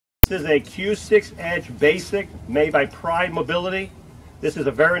This is a Q6 Edge Basic made by Pride Mobility. This is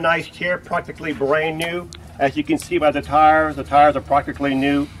a very nice chair, practically brand new. As you can see by the tires are practically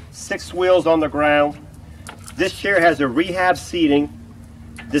new. 6 wheels on the ground. This chair has a rehab seating.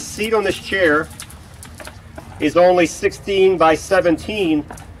 The seat on this chair is only 16 by 17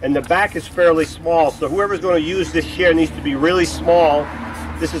 and the back is fairly small. So whoever's going to use this chair needs to be really small.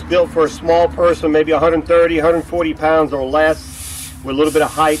 This is built for a small person, maybe 130, 140 pounds or less, with a little bit of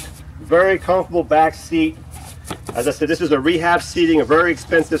height. Very comfortable back seat. As I said, this is a rehab seating, a very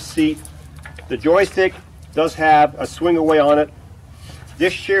expensive seat. The joystick does have a swing away on it.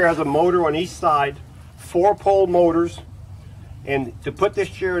 This chair has a motor on each side, 4-pole motors. And to put this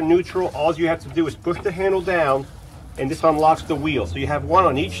chair in neutral, all you have to do is push the handle down and this unlocks the wheel. So you have one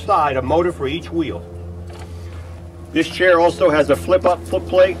on each side, a motor for each wheel. This chair also has a flip-up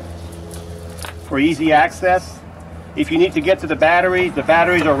footplate for easy access. If you need to get to the batteries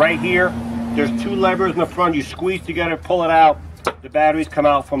are right here. There's 2 levers in the front. You squeeze together, pull it out. The batteries come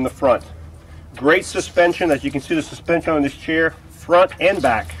out from the front. Great suspension. As you can see, the suspension on this chair, front and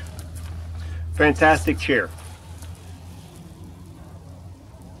back. Fantastic chair.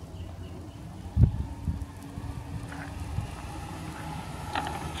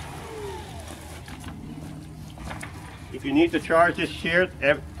 If you need to charge this chair,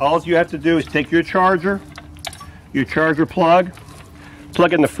 all you have to do is take your charger plug,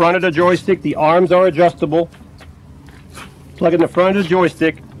 plug in the front of the joystick. The arms are adjustable. Plug in the front of the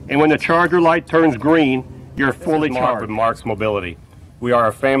joystick, and when the charger light turns green, you're fully charged. Marc with Marc's Mobility. We are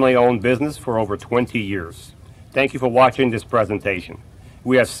a family-owned business for over 20 years. Thank you for watching this presentation.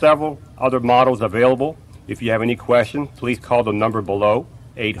 We have several other models available. If you have any questions, please call the number below,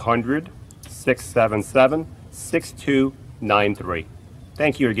 800-677-6293.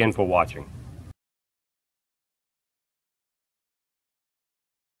 Thank you again for watching.